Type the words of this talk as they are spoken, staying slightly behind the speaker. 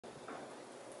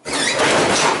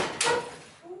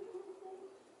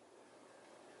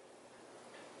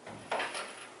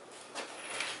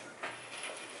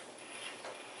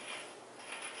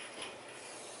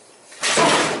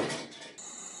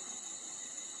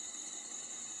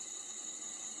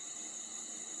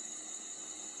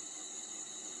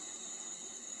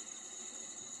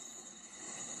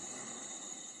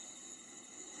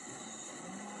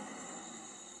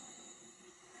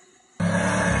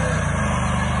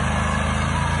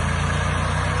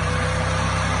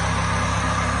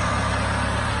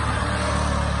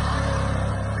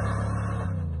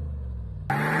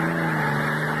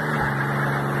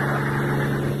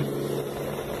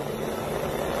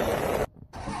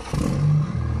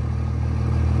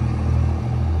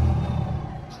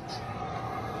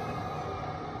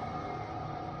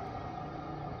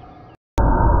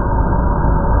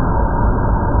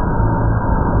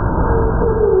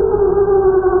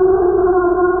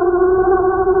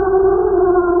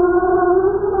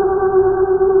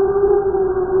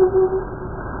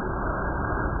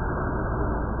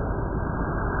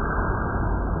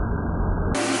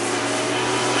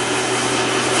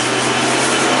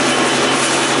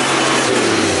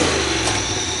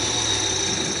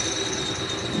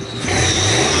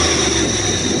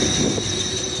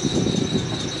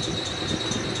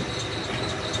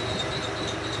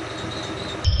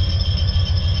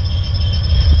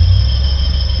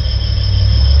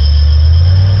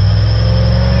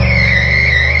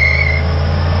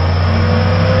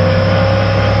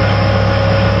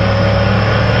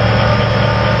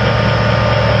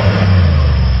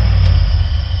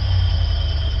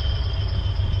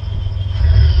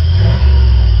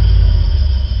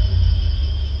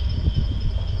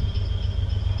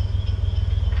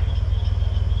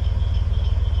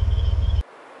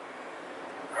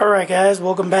Alright guys,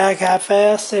 welcome back.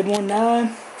 Half-Fast,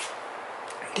 C10,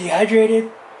 dehydrated.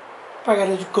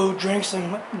 Probably gotta go drink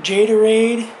some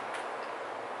Gatorade.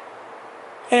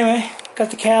 Anyway, got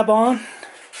the cab on.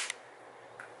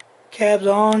 Cab's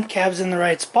on, cab's in the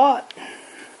right spot.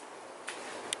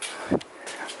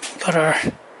 Got our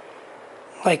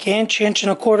like inch and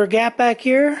a quarter gap back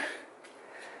here.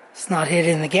 It's not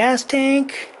hitting the gas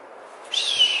tank.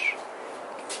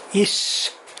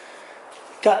 Yes.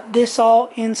 Got this all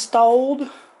installed.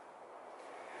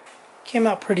 Came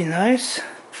out pretty nice.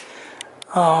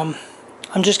 I'm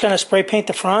just gonna spray paint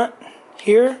the front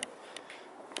here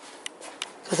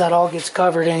because that all gets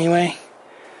covered anyway.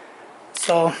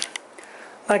 So,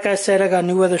 like I said, I got a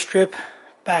new weather strip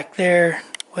back there,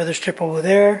 weather strip over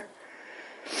there.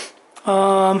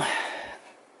 One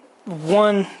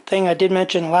thing I did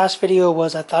mention in the last video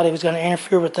was I thought it was going to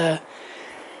interfere with the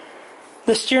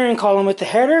steering column with the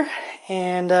header,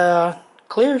 and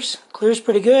clears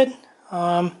pretty good.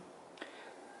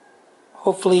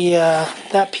 Hopefully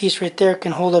that piece right there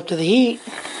can hold up to the heat.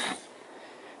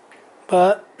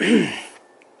 But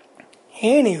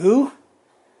anywho,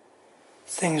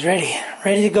 this thing's ready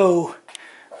to go.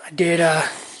 I did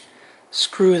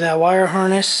screw that wire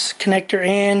harness connector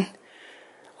in.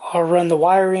 I'll run the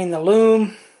wiring, the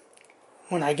loom.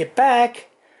 When I get back,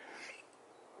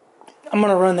 I'm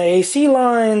gonna run the AC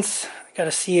lines. I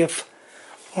gotta see if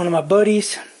one of my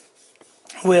buddies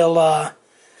will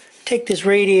take this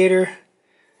radiator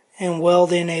and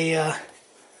weld in a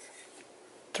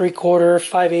 3/4,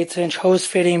 5/8 inch hose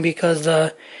fitting, because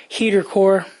the heater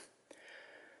core,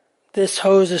 this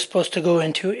hose is supposed to go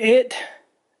into it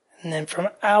and then from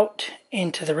out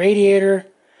into the radiator.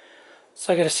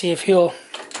 So I gotta see if he'll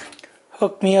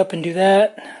hook me up and do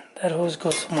that. That hose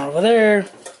goes somewhere over there.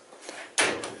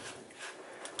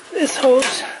 This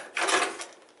hose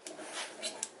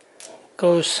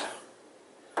goes,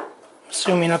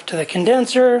 assuming, up to the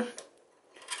condenser.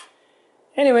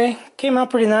 Anyway, came out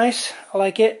pretty nice. I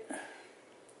like it.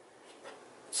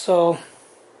 So,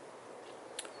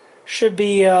 should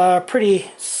be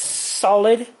pretty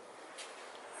solid.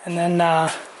 And then,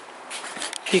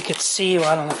 if you could see, well,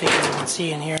 I don't know if you can even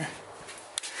see in here.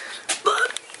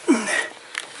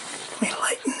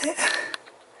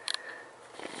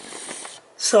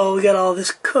 So we got all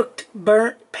this cooked,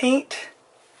 burnt paint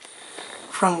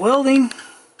from welding.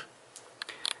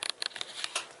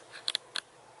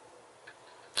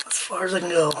 As far as I can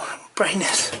go,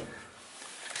 brightness.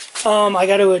 I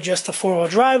got to adjust the 4-wheel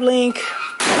drive link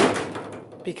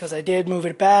because I did move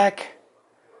it back.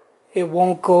 It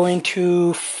won't go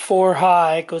into 4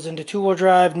 high. It goes into 2-wheel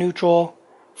drive, neutral,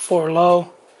 4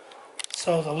 low.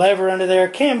 So the lever under there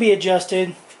can be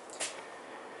adjusted.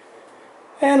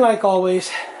 And like always,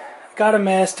 got a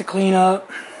mess to clean up.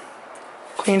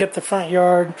 Cleaned up the front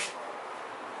yard.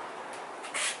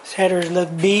 These headers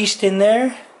look beast in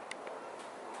there.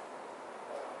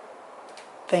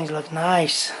 Things look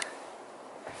nice.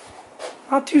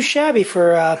 Not too shabby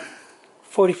for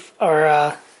 40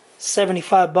 or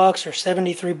 75 bucks or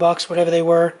 73 bucks, whatever they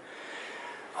were.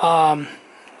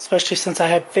 Especially since I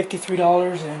had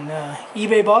 $53 in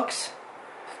eBay bucks.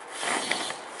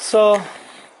 So,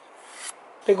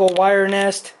 big old wire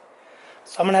nest.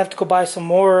 So I'm gonna have to go buy some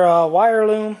more wire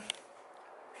loom,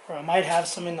 or I might have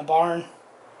some in the barn.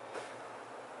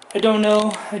 I don't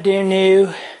know. I don't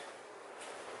know.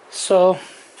 So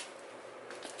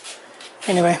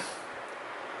anyway,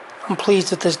 I'm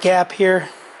pleased with this gap here.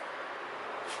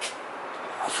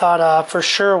 I thought for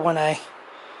sure when I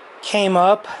came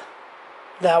up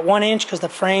that 1 inch, because the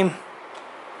frame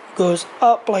goes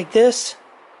up like this.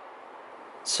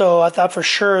 So I thought for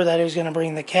sure that it was going to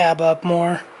bring the cab up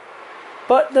more.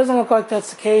 But it doesn't look like that's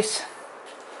the case.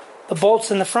 The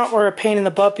bolts in the front were a pain in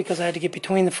the butt because I had to get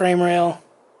between the frame rail.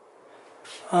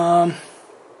 Yeah,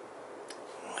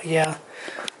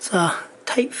 it's a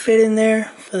tight fit in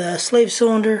there for the slave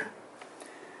cylinder.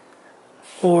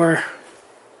 Or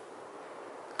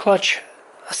clutch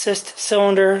assist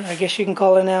cylinder, I guess you can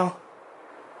call it now.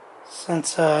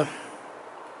 Since,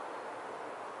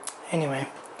 anyway.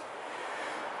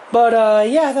 But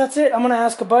yeah, that's it. I'm going to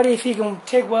ask a buddy if he can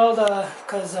TIG weld,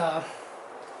 because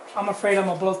I'm afraid I'm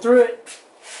going to blow through it.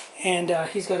 And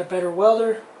he's got a better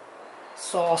welder.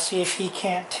 So I'll see if he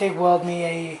can't TIG weld me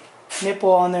a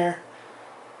nipple on there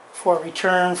for a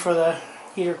return for the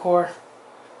heater core.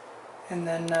 And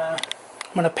then I'm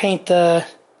going to paint the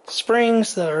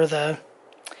springs, or the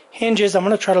hinges. I'm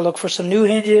going to try to look for some new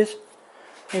hinges.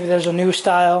 Maybe there's a new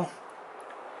style.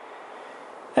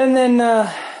 And then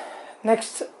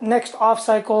next off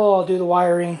cycle, I'll do the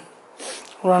wiring.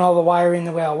 Run all the wiring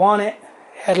the way I want it.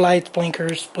 Headlights,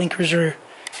 blinkers. Blinkers are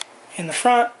in the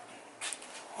front,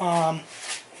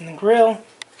 in the grill.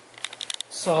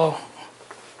 So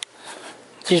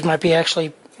these might be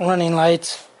actually running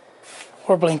lights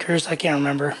or blinkers, I can't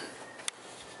remember.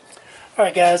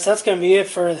 Alright guys, that's going to be it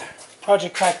for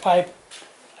Project Crack Pipe.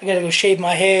 I gotta go shave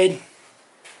my head,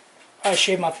 I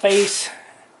shave my face,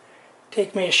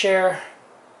 take me a shower,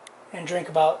 and drink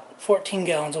about 14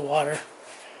 gallons of water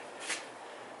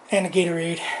and a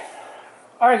Gatorade.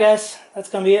 Alright guys, that's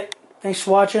going to be it. Thanks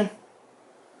for watching.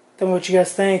 Tell me what you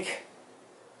guys think.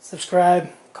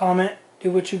 Subscribe, comment,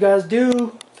 do what you guys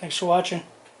do. Thanks for watching.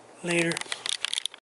 Later.